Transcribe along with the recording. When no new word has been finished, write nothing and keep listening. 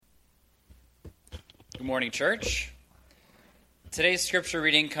Good morning, church. Today's scripture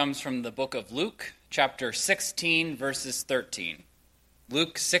reading comes from the book of Luke, chapter 16, verses 13.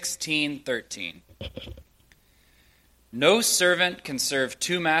 Luke 16:13. No servant can serve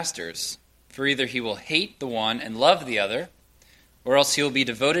two masters, for either he will hate the one and love the other, or else he will be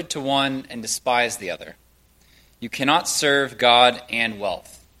devoted to one and despise the other. You cannot serve God and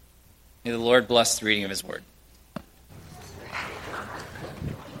wealth. May the Lord bless the reading of his word.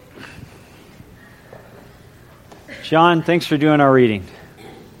 John, thanks for doing our reading.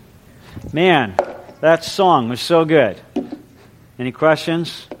 Man, that song was so good. Any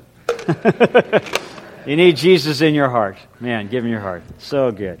questions? You need Jesus in your heart. Man, give him your heart.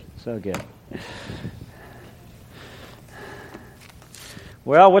 So good, so good.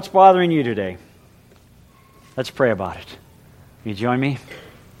 Well, what's bothering you today? Let's pray about it. Will you join me?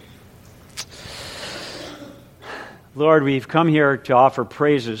 Lord, we've come here to offer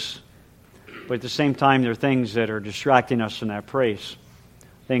praises, but at the same time, there are things that are distracting us from that praise,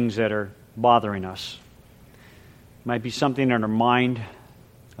 things that are bothering us. It might be something in our mind,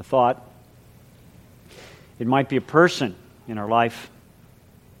 a thought. It might be a person in our life.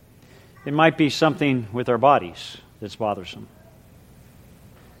 It might be something with our bodies that's bothersome.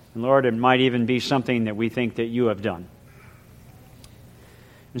 And Lord, it might even be something that we think that you have done.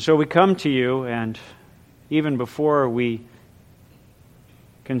 And so we come to you, and even before we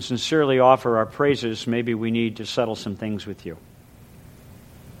can sincerely offer our praises, maybe we need to settle some things with you.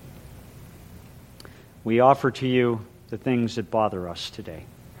 We offer to you the things that bother us today.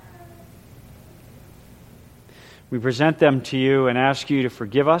 We present them to you and ask you to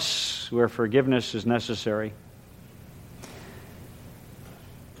forgive us where forgiveness is necessary.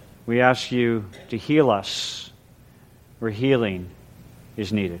 We ask you to heal us where healing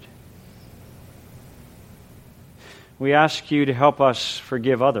is needed. We ask you to help us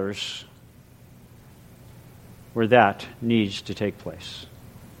forgive others where that needs to take place.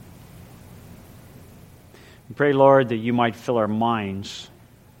 We pray, Lord, that you might fill our minds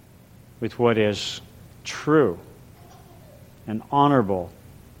with what is true and honorable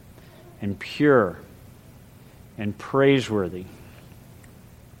and pure and praiseworthy,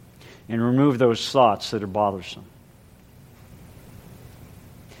 and remove those thoughts that are bothersome.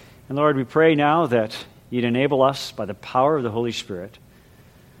 And Lord, we pray now that you'd enable us, by the power of the Holy Spirit,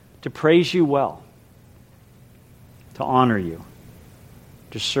 to praise you well, to honor you,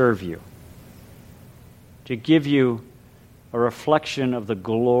 to serve you, to give you a reflection of the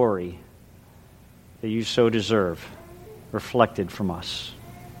glory that you so deserve, reflected from us.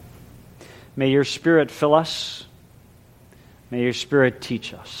 May your Spirit fill us. May your Spirit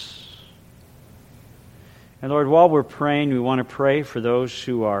teach us. And Lord, while we're praying, we want to pray for those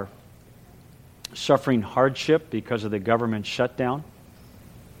who are suffering hardship because of the government shutdown.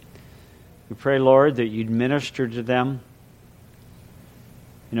 We pray, Lord, that you'd minister to them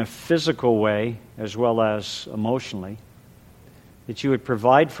in a physical way as well as emotionally, that you would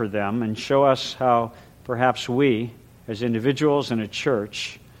provide for them and show us how perhaps we, as individuals and a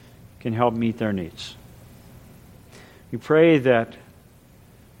church, can help meet their needs. We pray that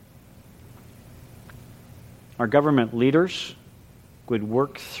our government leaders would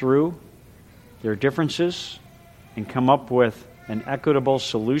work through their differences and come up with an equitable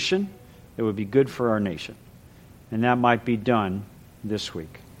solution that would be good for our nation. And that might be done this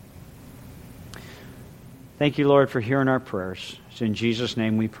week. Thank you, Lord, for hearing our prayers. It's in Jesus'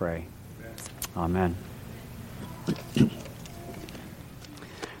 name we pray. Amen. A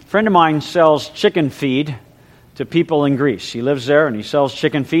friend of mine sells chicken feed to people in Greece. He lives there and he sells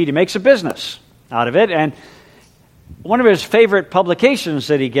chicken feed. He makes a business out of it, and one of his favorite publications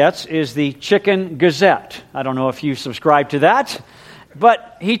that he gets is the Chicken Gazette. I don't know if you subscribe to that,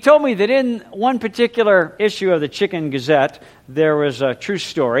 but he told me that in one particular issue of the Chicken Gazette, there was a true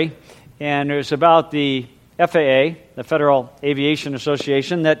story, and it was about the FAA, the Federal Aviation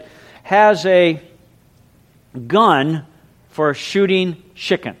Association, that has a gun for shooting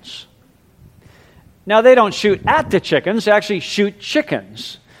chickens. Now, they don't shoot at the chickens, they actually shoot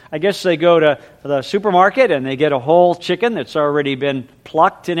chickens. I guess they go to the supermarket and they get a whole chicken that's already been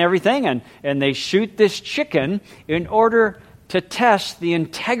plucked and everything, and they shoot this chicken in order to test the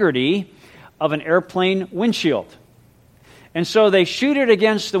integrity of an airplane windshield. And so they shoot it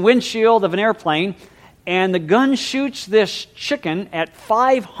against the windshield of an airplane, and the gun shoots this chicken at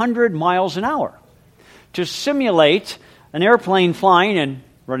 500 miles an hour to simulate an airplane flying and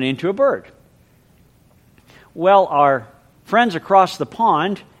running into a bird. Well, our friends across the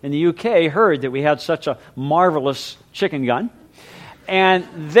pond in the UK heard that we had such a marvelous chicken gun, and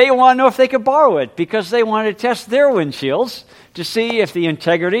they want to know if they could borrow it because they wanted to test their windshields to see if the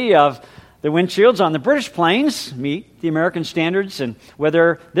integrity of The windshields on the British planes meet the American standards and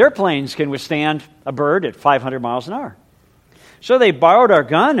whether their planes can withstand a bird at 500 miles an hour. So they borrowed our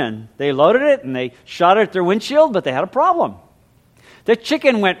gun and they loaded it and they shot it at their windshield, but they had a problem. The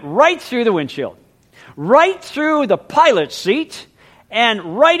chicken went right through the windshield, right through the pilot's seat,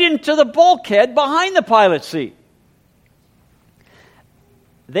 and right into the bulkhead behind the pilot's seat.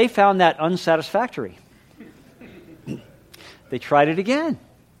 They found that unsatisfactory. They tried it again.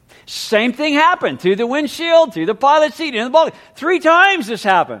 Same thing happened, through the windshield, through the pilot's seat, into the bulkhead. 3 times this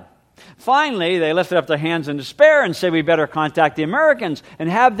happened. Finally, they lifted up their hands in despair and said, we better contact the Americans and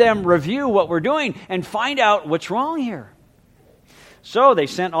have them review what we're doing and find out what's wrong here. So they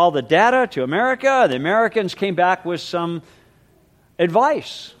sent all the data to America. The Americans came back with some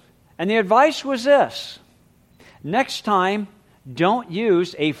advice. And the advice was this: next time, don't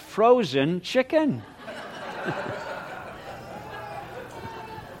use a frozen chicken.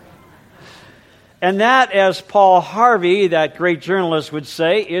 And that, as Paul Harvey, that great journalist, would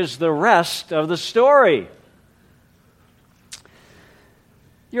say, is the rest of the story.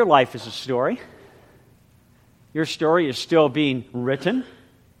 Your life is a story. Your story is still being written.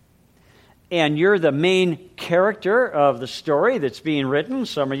 And you're the main character of the story that's being written.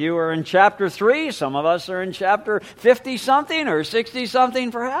 Some of you are in chapter 3. Some of us are in chapter 50-something or 60-something,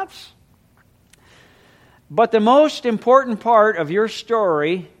 perhaps. But the most important part of your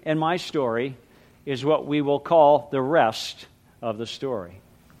story and my story is what we will call the rest of the story.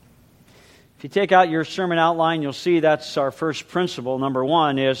 If you take out your sermon outline, you'll see that's our first principle. Number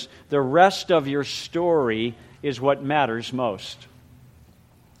 1 is the rest of your story is what matters most.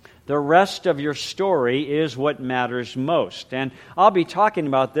 The rest of your story is what matters most. And I'll be talking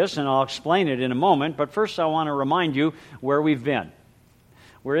about this and I'll explain it in a moment, but first I want to remind you where we've been.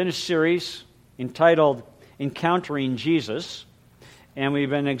 We're in a series entitled Encountering Jesus. And we've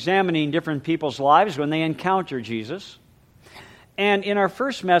been examining different people's lives when they encounter Jesus. And in our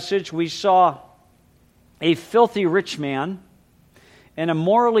first message, we saw a filthy rich man and a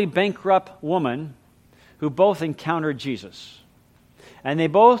morally bankrupt woman who both encountered Jesus. And they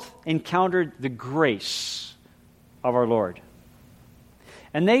both encountered the grace of our Lord.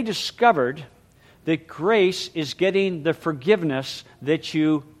 And they discovered that grace is getting the forgiveness that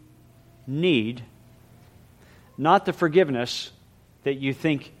you need, not the forgiveness that you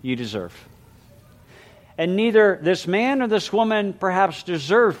think you deserve. And neither this man or this woman perhaps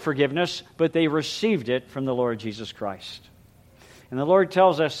deserved forgiveness, but they received it from the Lord Jesus Christ. And the Lord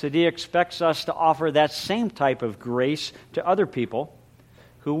tells us that He expects us to offer that same type of grace to other people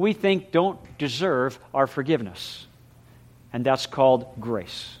who we think don't deserve our forgiveness. And that's called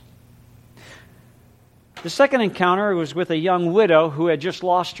grace. The second encounter was with a young widow who had just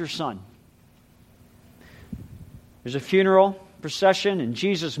lost her son. There's a funeral procession, and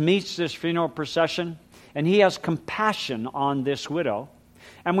Jesus meets this funeral procession, and He has compassion on this widow.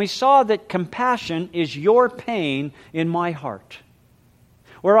 And we saw that compassion is your pain in my heart,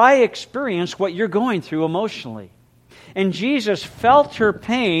 where I experience what you're going through emotionally. And Jesus felt her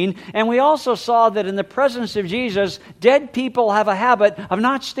pain, and we also saw that in the presence of Jesus, dead people have a habit of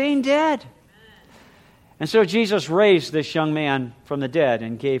not staying dead. And so Jesus raised this young man from the dead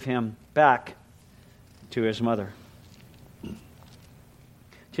and gave him back to his mother.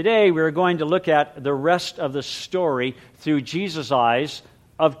 Today, we're going to look at the rest of the story through Jesus' eyes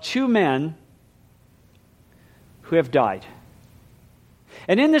of 2 men who have died.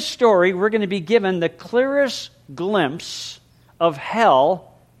 And in this story, we're going to be given the clearest glimpse of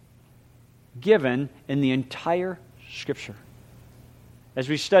hell given in the entire Scripture as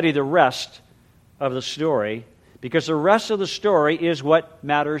we study the rest of the story, because the rest of the story is what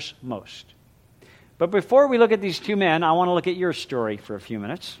matters most. But before we look at these 2 men, I want to look at your story for a few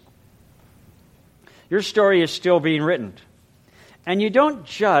minutes. Your story is still being written. And you don't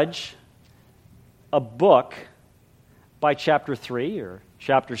judge a book by chapter 3 or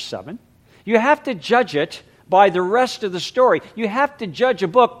chapter 7. You have to judge it by the rest of the story. You have to judge a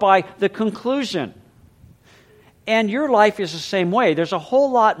book by the conclusion. And your life is the same way. There's a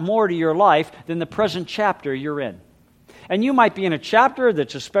whole lot more to your life than the present chapter you're in. And you might be in a chapter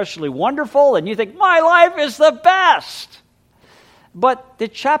that's especially wonderful, and you think, my life is the best. But the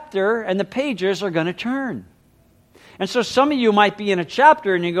chapter and the pages are going to turn. And so some of you might be in a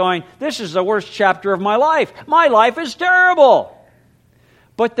chapter and you're going, this is the worst chapter of my life. My life is terrible.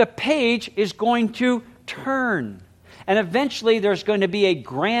 But the page is going to turn. And eventually there's going to be a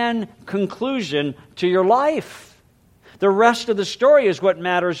grand conclusion to your life. The rest of the story is what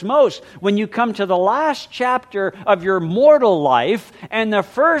matters most. When you come to the last chapter of your mortal life and the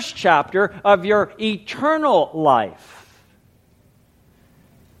first chapter of your eternal life.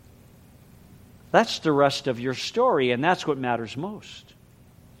 That's the rest of your story, and that's what matters most.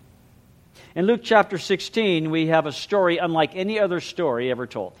 In Luke chapter 16, we have a story unlike any other story ever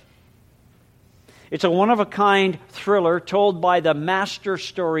told. It's a one-of-a-kind thriller told by the master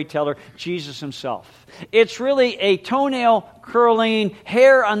storyteller, Jesus himself. It's really a toenail-curling,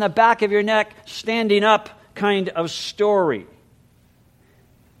 hair on the back of your neck, standing up kind of story.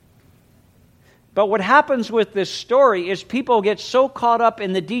 But what happens with this story is people get so caught up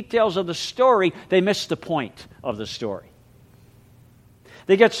in the details of the story, they miss the point of the story.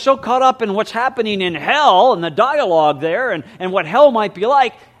 They get so caught up in what's happening in hell and the dialogue there and what hell might be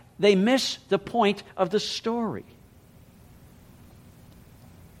like, they miss the point of the story.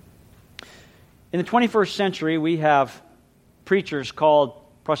 In the 21st century, we have preachers called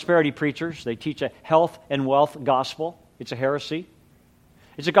prosperity preachers. They teach a health and wealth gospel. It's a heresy.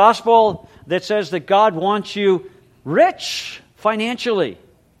 It's a gospel that says that God wants you rich financially.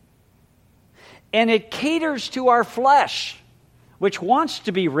 And it caters to our flesh, which wants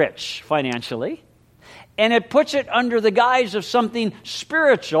to be rich financially. And it puts it under the guise of something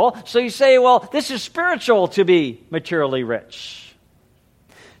spiritual. So you say, well, this is spiritual to be materially rich.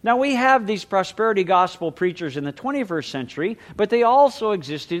 Now, we have these prosperity gospel preachers in the 21st century, but they also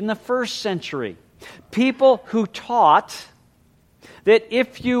existed in the first century. People who taught that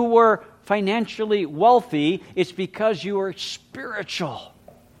if you were financially wealthy, it's because you were spiritual.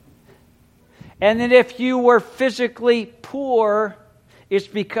 And that if you were physically poor, it's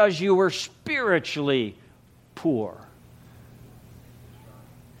because you were spiritually poor.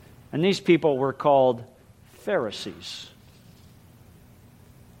 And these people were called Pharisees.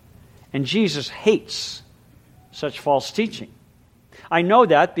 And Jesus hates such false teaching. I know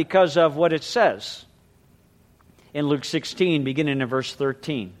that because of what it says in Luke 16, beginning in verse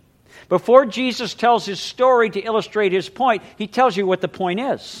 13. Before Jesus tells his story to illustrate his point, he tells you what the point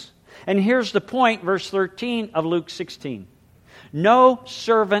is. And here's the point, verse 13 of Luke 16. No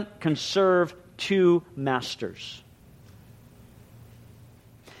servant can serve two masters.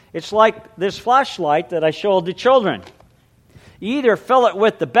 It's like this flashlight that I showed the children. You either fill it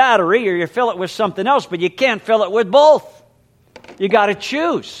with the battery or you fill it with something else, but you can't fill it with both. You got to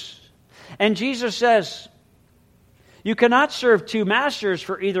choose. And Jesus says, you cannot serve two masters,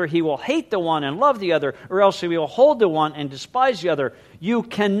 for either he will hate the one and love the other, or else he will hold the one and despise the other. You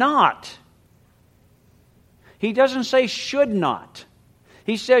cannot. He doesn't say should not.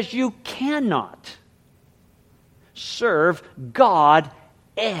 He says you cannot serve God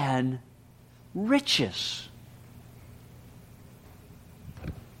and riches.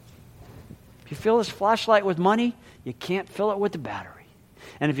 If you fill this flashlight with money, you can't fill it with the battery.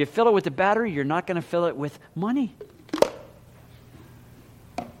 And if you fill it with the battery, you're not going to fill it with money.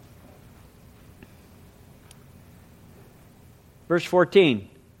 Verse 14.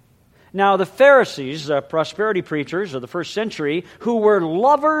 Now the Pharisees, prosperity preachers of the first century, who were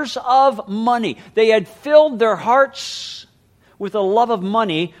lovers of money, they had filled their hearts with a love of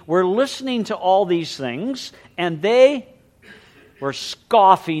money, were listening to all these things, and they were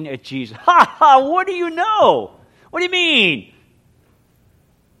scoffing at Jesus. Ha ha, what do you know? What do you mean?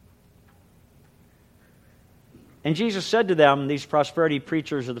 And Jesus said to them, these prosperity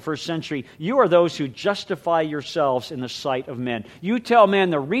preachers of the first century, you are those who justify yourselves in the sight of men. You tell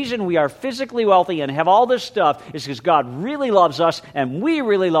men the reason we are physically wealthy and have all this stuff is because God really loves us and we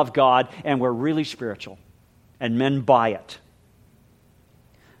really love God and we're really spiritual. And men buy it.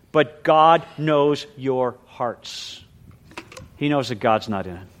 But God knows your hearts. He knows that God's not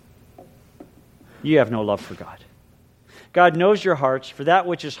in it. You have no love for God. God knows your hearts, for that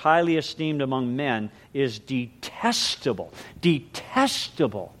which is highly esteemed among men is detestable in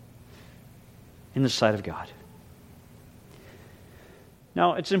the sight of God.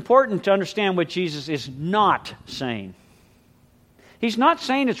 Now, it's important to understand what Jesus is not saying. He's not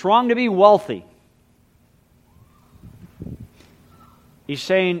saying it's wrong to be wealthy. He's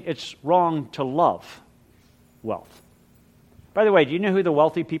saying it's wrong to love wealth. By the way, do you know who the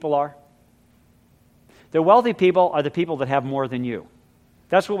wealthy people are? The wealthy people are the people that have more than you.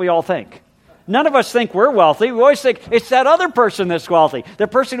 That's what we all think. None of us think we're wealthy. We always think it's that other person that's wealthy. The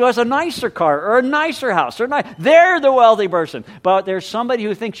person who has a nicer car or a nicer house. They're the wealthy person. But there's somebody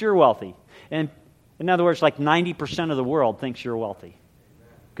who thinks you're wealthy. And in other words, like 90% of the world thinks you're wealthy.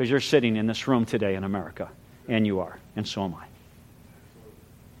 Because you're sitting in this room today in America. And you are. And so am I.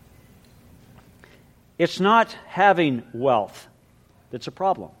 It's not having wealth that's a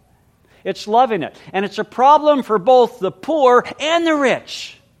problem. It's loving it. And it's a problem for both the poor and the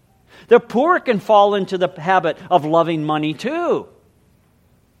rich. The poor can fall into the habit of loving money too.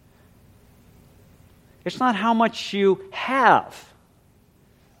 It's not how much you have.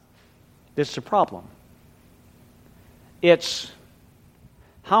 that's the problem. It's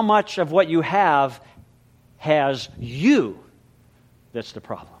how much of what you have has you that's the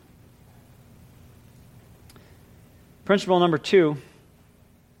problem. Principle number 2,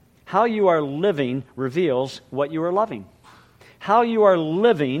 how you are living reveals what you are loving. How you are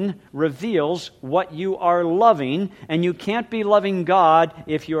living reveals what you are loving, and you can't be loving God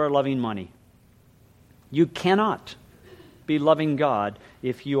if you are loving money. You cannot be loving God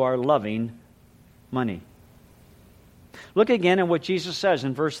if you are loving money. Look again at what Jesus says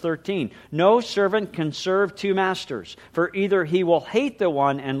in verse 13. No servant can serve two masters, for either he will hate the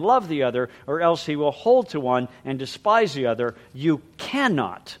one and love the other, or else he will hold to one and despise the other. You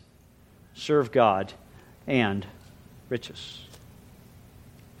cannot serve God and riches.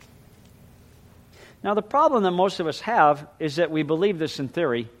 Now, the problem that most of us have is that we believe this in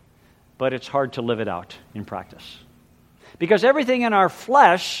theory, but it's hard to live it out in practice. Because everything in our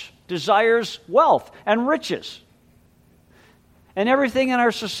flesh desires wealth and riches. And everything in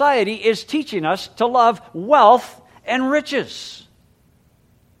our society is teaching us to love wealth and riches.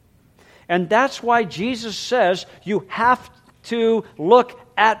 And that's why Jesus says you have to look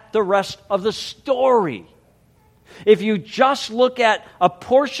at the rest of the story. If you just look at a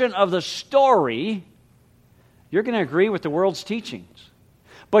portion of the story, you're going to agree with the world's teachings.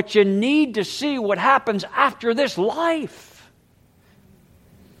 But you need to see what happens after this life.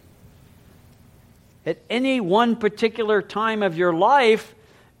 At any one particular time of your life,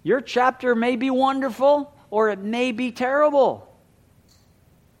 your chapter may be wonderful or it may be terrible.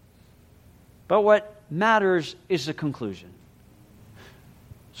 But what matters is the conclusion.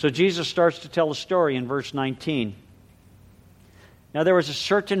 So Jesus starts to tell the story in verse 19. Now there was a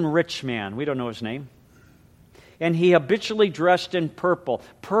certain rich man, we don't know his name, and he habitually dressed in purple.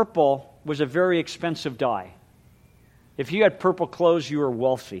 Purple was a very expensive dye. If you had purple clothes, you were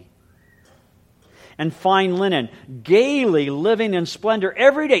wealthy. And fine linen, gaily living in splendor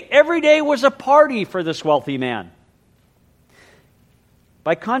every day. Every day was a party for this wealthy man.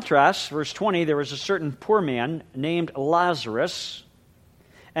 By contrast, verse 20, there was a certain poor man named Lazarus,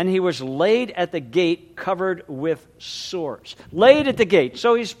 and he was laid at the gate covered with sores. Laid at the gate,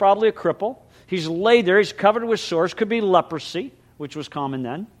 so he's probably a cripple. He's laid there, he's covered with sores, could be leprosy, which was common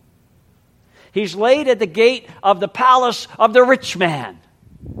then. He's laid at the gate of the palace of the rich man,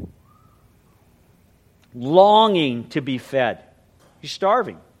 longing to be fed. He's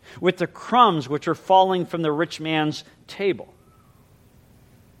starving with the crumbs which are falling from the rich man's table.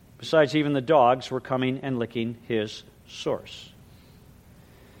 Besides, even the dogs were coming and licking his sores.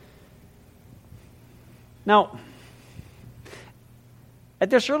 Now, at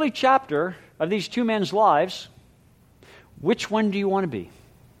this early chapter of these two men's lives, which one do you want to be?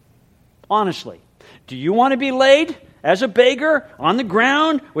 Honestly, do you want to be laid as a beggar on the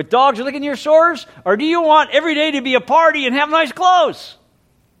ground with dogs licking your sores? Or do you want every day to be a party and have nice clothes?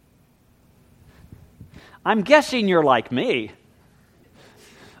 I'm guessing you're like me.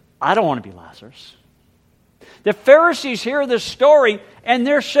 I don't want to be Lazarus. The Pharisees hear this story and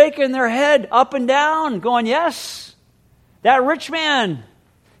they're shaking their head up and down, going, yes, that rich man,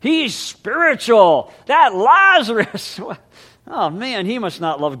 he's spiritual. That Lazarus, oh man, he must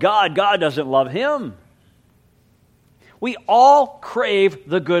not love God. God doesn't love him. We all crave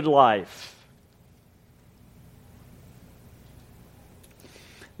the good life.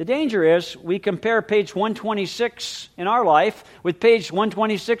 The danger is we compare page 126 in our life with page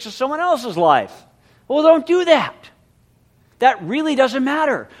 126 of someone else's life. Well, don't do that. That really doesn't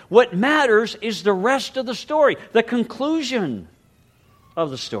matter. What matters is the rest of the story, the conclusion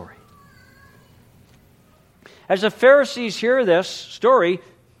of the story. As the Pharisees hear this story,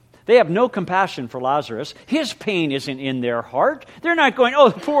 they have no compassion for Lazarus. His pain isn't in their heart. They're not going,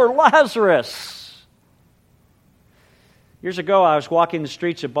 oh, poor Lazarus. Years ago, I was walking the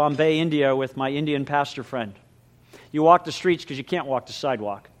streets of Bombay, India with my Indian pastor friend. You walk the streets because you can't walk the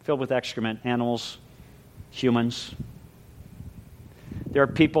sidewalk, filled with excrement, animals, humans. There are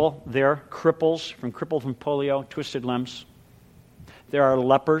people there, crippled from polio, twisted limbs. There are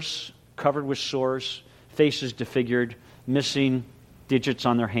lepers covered with sores, faces disfigured, missing digits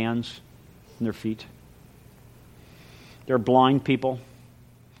on their hands and their feet. There are blind people.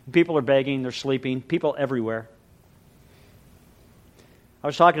 People are begging, they're sleeping, people everywhere. I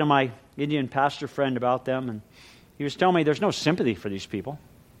was talking to my Indian pastor friend about them, and he was telling me there's no sympathy for these people.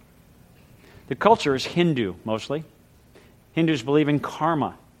 The culture is Hindu, mostly. Hindus believe in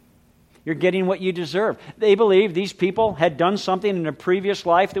karma. You're getting what you deserve. They believe these people had done something in a previous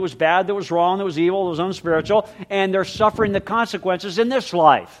life that was bad, that was wrong, that was evil, that was unspiritual, and they're suffering the consequences in this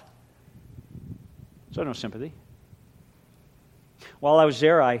life. So no sympathy. While I was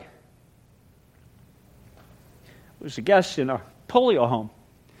there, I was a guest in a polio home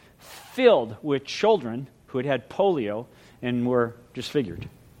filled with children who had had polio and were disfigured,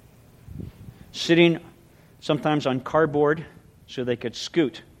 sitting sometimes on cardboard so they could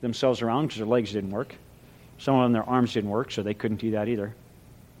scoot themselves around because their legs didn't work. Some of them, their arms didn't work, so they couldn't do that either.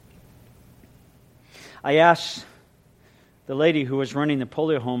 I asked the lady who was running the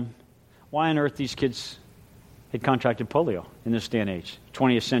polio home why on earth these kids had contracted polio in this day and age,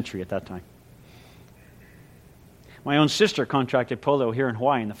 20th century at that time. My own sister contracted polio here in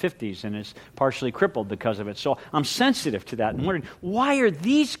Hawaii in the 50s and is partially crippled because of it. So I'm sensitive to that and wondering, why are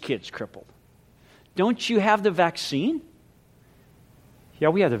these kids crippled? Don't you have the vaccine? Yeah,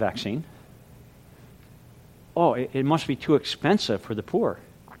 we have the vaccine. Oh, it must be too expensive for the poor.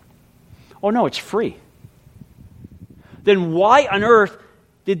 Oh, no, it's free. Then why on earth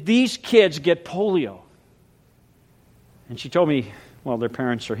did these kids get polio? And she told me, well, their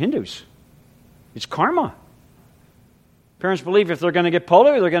parents are Hindus. It's karma. Parents believe if they're going to get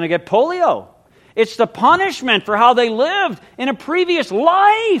polio, they're going to get polio. It's the punishment for how they lived in a previous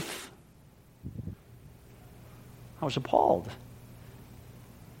life. I was appalled.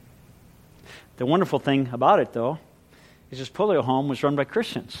 The wonderful thing about it, though, is this polio home was run by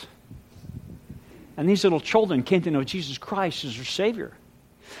Christians. And these little children came to know Jesus Christ as their Savior.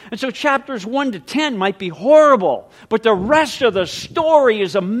 And so chapters 1 to 10 might be horrible, but the rest of the story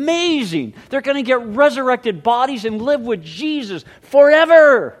is amazing. They're going to get resurrected bodies and live with Jesus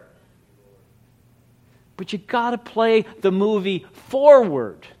forever. But you got to play the movie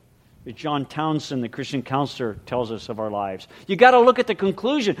forward. As John Townsend, the Christian counselor, tells us of our lives. You got to look at the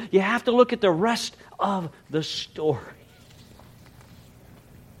conclusion. You have to look at the rest of the story.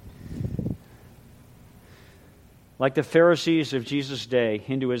 Like the Pharisees of Jesus' day,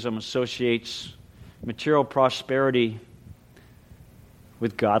 Hinduism associates material prosperity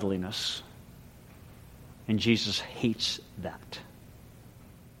with godliness. And Jesus hates that.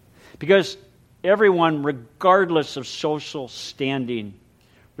 Because everyone, regardless of social standing,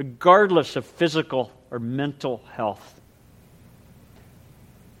 regardless of physical or mental health,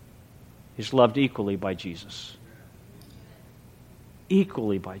 is loved equally by Jesus.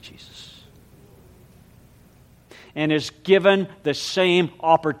 Equally by Jesus. And is given the same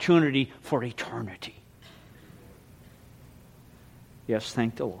opportunity for eternity. Yes,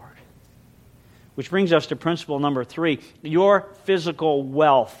 thank the Lord. Which brings us to principle number 3. Your physical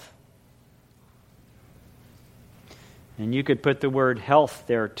wealth. And you could put the word health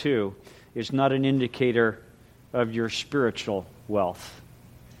there too. Is not an indicator of your spiritual wealth.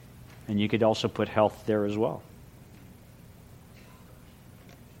 And you could also put health there as well.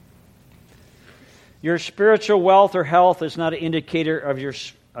 Your spiritual wealth or health is not an indicator of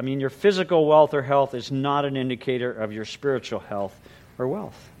your physical wealth or health is not an indicator of your spiritual health or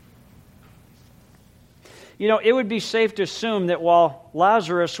wealth. You know, it would be safe to assume that while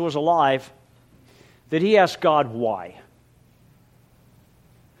Lazarus was alive, that he asked God why.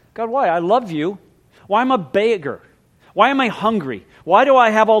 God, why? I love you. Why am I a beggar? Why am I hungry? Why do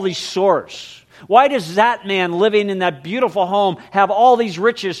I have all these sores? Why does that man living in that beautiful home have all these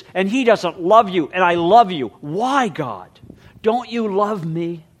riches and he doesn't love you and I love you? Why, God? Don't you love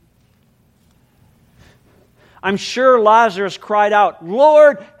me? I'm sure Lazarus cried out,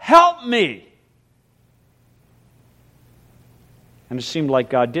 Lord, help me. And it seemed like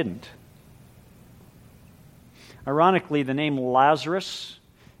God didn't. Ironically, the name Lazarus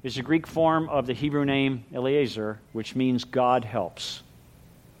is a Greek form of the Hebrew name Eliezer, which means God helps.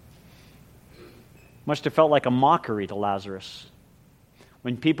 Must have felt like a mockery to Lazarus.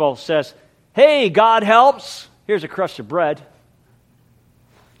 When people says, hey, God helps, here's a crust of bread.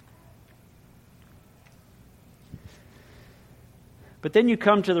 But then you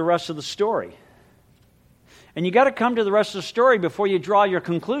come to the rest of the story. And you got to come to the rest of the story before you draw your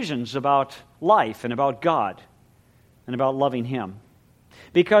conclusions about life and about God and about loving Him.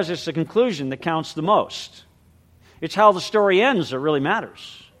 Because it's the conclusion that counts the most. It's how the story ends that really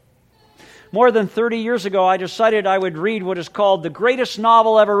matters. More than 30 years ago, I decided I would read what is called the greatest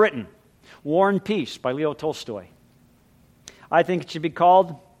novel ever written, War and Peace by Leo Tolstoy. I think it should be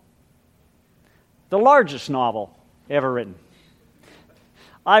called the largest novel ever written.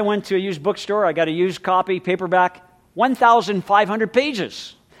 I went to a used bookstore. I got a used copy, paperback, 1,500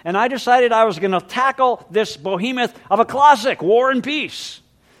 pages. And I decided I was going to tackle this behemoth of a classic, War and Peace.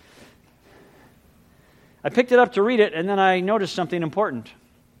 I picked it up to read it, and then I noticed something important.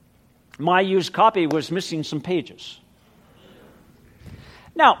 My used copy was missing some pages.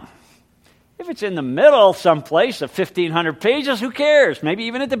 Now, if it's in the middle someplace of 1,500 pages, who cares? Maybe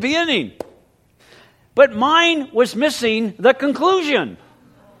even at the beginning. But mine was missing the conclusion.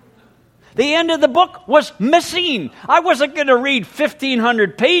 The end of the book was missing. I wasn't going to read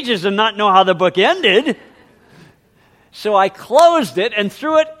 1,500 pages and not know how the book ended. So I closed it and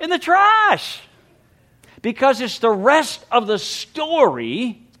threw it in the trash. Because it's the rest of the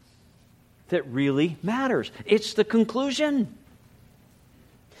story that really matters. It's the conclusion.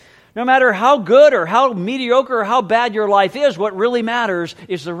 No matter how good or how mediocre or how bad your life is, what really matters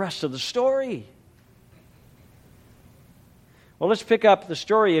is the rest of the story. Well, let's pick up the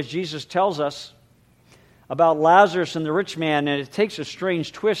story as Jesus tells us about Lazarus and the rich man, and it takes a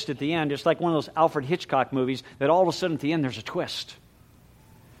strange twist at the end. It's like one of those Alfred Hitchcock movies that all of a sudden at the end there's a twist.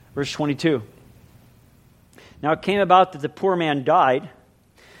 Verse 22. Now it came about that the poor man died,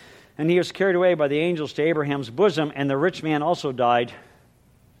 and he was carried away by the angels to Abraham's bosom, and the rich man also died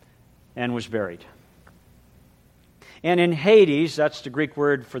and was buried. And in Hades, that's the Greek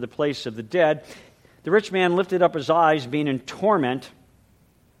word for the place of the dead, the rich man lifted up his eyes, being in torment,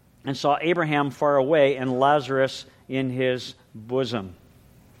 and saw Abraham far away and Lazarus in his bosom.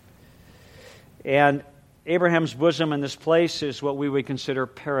 And Abraham's bosom in this place is what we would consider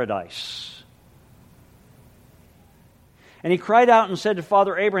paradise. And he cried out and said to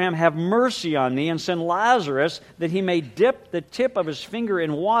Father Abraham, "Have mercy on me, and send Lazarus, that he may dip the tip of his finger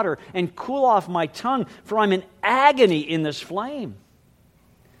in water and cool off my tongue, for I'm in agony in this flame."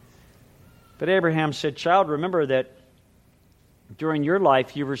 But Abraham said, "Child, remember that during your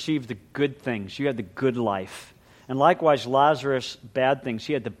life you received the good things. You had the good life. And likewise Lazarus, bad things.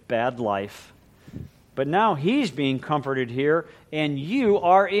 He had the bad life. But now he's being comforted here, and you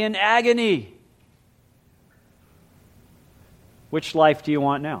are in agony. Which life do you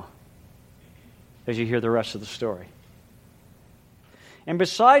want now?" As you hear the rest of the story. And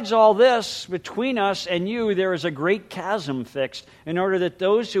besides all this, between us and you, there is a great chasm fixed, in order that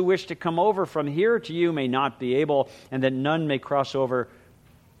those who wish to come over from here to you may not be able, and that none may cross over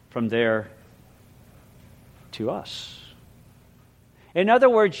from there to us. In other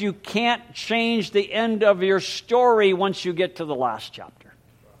words, you can't change the end of your story once you get to the last chapter.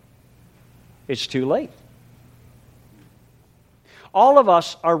 It's too late. All of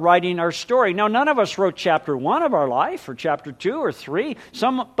us are writing our story. Now, none of us wrote chapter 1 of our life, or chapter 2 or 3.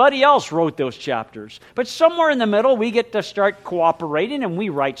 Somebody else wrote those chapters. But somewhere in the middle, we get to start cooperating, and we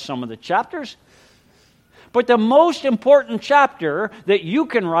write some of the chapters. But the most important chapter that you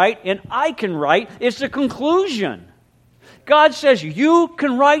can write and I can write is the conclusion. God says you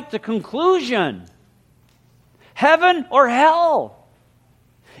can write the conclusion. Heaven or hell.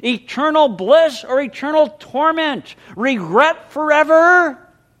 Eternal bliss or eternal torment, regret forever,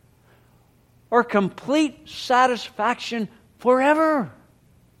 or complete satisfaction forever.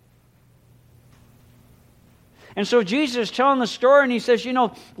 And so Jesus is telling the story, and he says,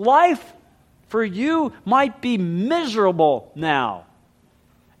 life for you might be miserable now.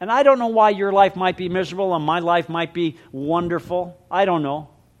 And I don't know why your life might be miserable and my life might be wonderful. I don't know.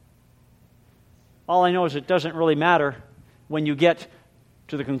 All I know is it doesn't really matter when you get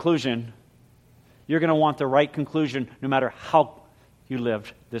to the conclusion. You're going to want the right conclusion no matter how you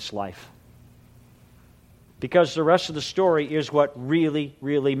lived this life. Because the rest of the story is what really,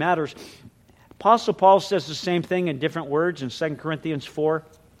 really matters. Apostle Paul says the same thing in different words in 2 Corinthians 4.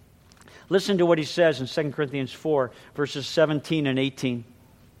 Listen to what he says in 2 Corinthians 4, verses 17 and 18.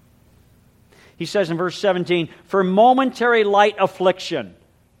 He says in verse 17, "For momentary light affliction."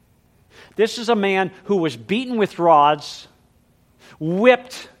 This is a man who was beaten with rods,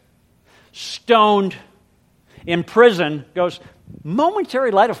 whipped, stoned, in prison, goes,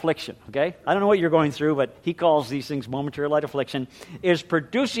 momentary light affliction, okay? I don't know what you're going through, but he calls these things momentary light affliction, is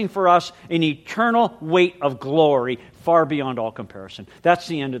producing for us an eternal weight of glory far beyond all comparison. That's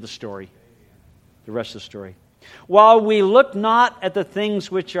the end of the story, the rest of the story. "While we look not at the things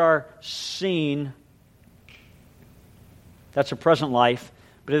which are seen," that's a present life,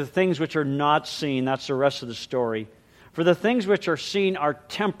 but at the things which are not seen, that's the rest of the story. "For the things which are seen are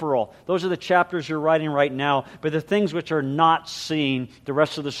temporal." Those are the chapters you're writing right now. "But the things which are not seen," the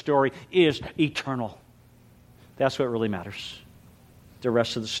rest of the story, "is eternal." That's what really matters. The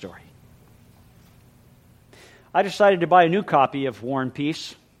rest of the story. I decided to buy a new copy of War and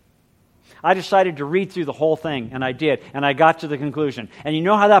Peace. I decided to read through the whole thing, and I did. And I got to the conclusion. And you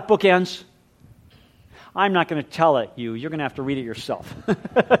know how that book ends? I'm not going to tell it you. You're going to have to read it yourself.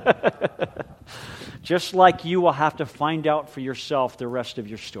 Just like you will have to find out for yourself the rest of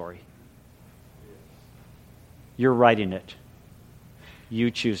your story. You're writing it. You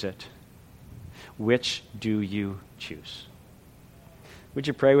choose it. Which do you choose? Would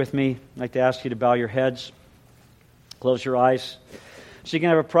you pray with me? I'd like to ask you to bow your heads, close your eyes, so you can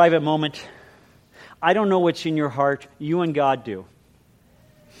have a private moment. I don't know what's in your heart. You and God do.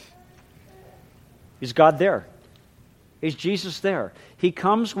 Is God there? Is Jesus there? He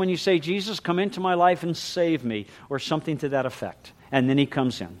comes when you say, Jesus, come into my life and save me, or something to that effect. And then he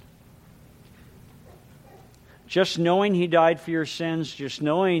comes in. Just knowing he died for your sins, just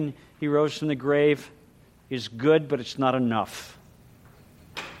knowing he rose from the grave is good, but it's not enough.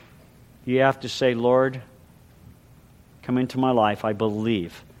 You have to say, Lord, come into my life. I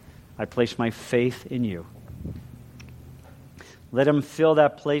believe. I place my faith in you. Let him fill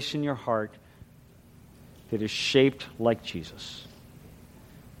that place in your heart that is shaped like Jesus.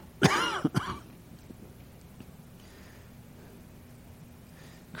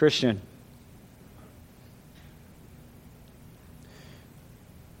 Christian,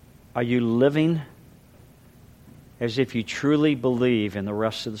 are you living as if you truly believe in the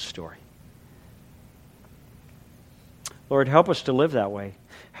rest of the story? Lord, help us to live that way.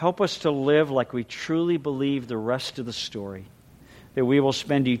 Help us to live like we truly believe the rest of the story, that we will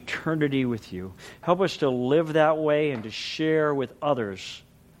spend eternity with you. Help us to live that way and to share with others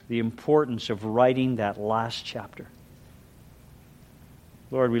the importance of writing that last chapter.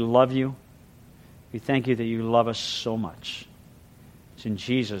 Lord, we love you. We thank you that you love us so much. It's in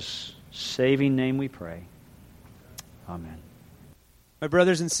Jesus' saving name we pray. Amen. My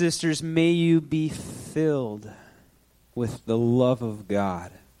brothers and sisters, may you be filled with the love of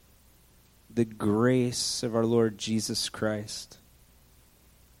God, the grace of our Lord Jesus Christ,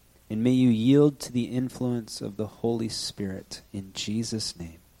 and may you yield to the influence of the Holy Spirit in Jesus'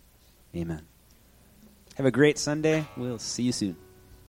 name. Amen. Have a great Sunday. We'll see you soon.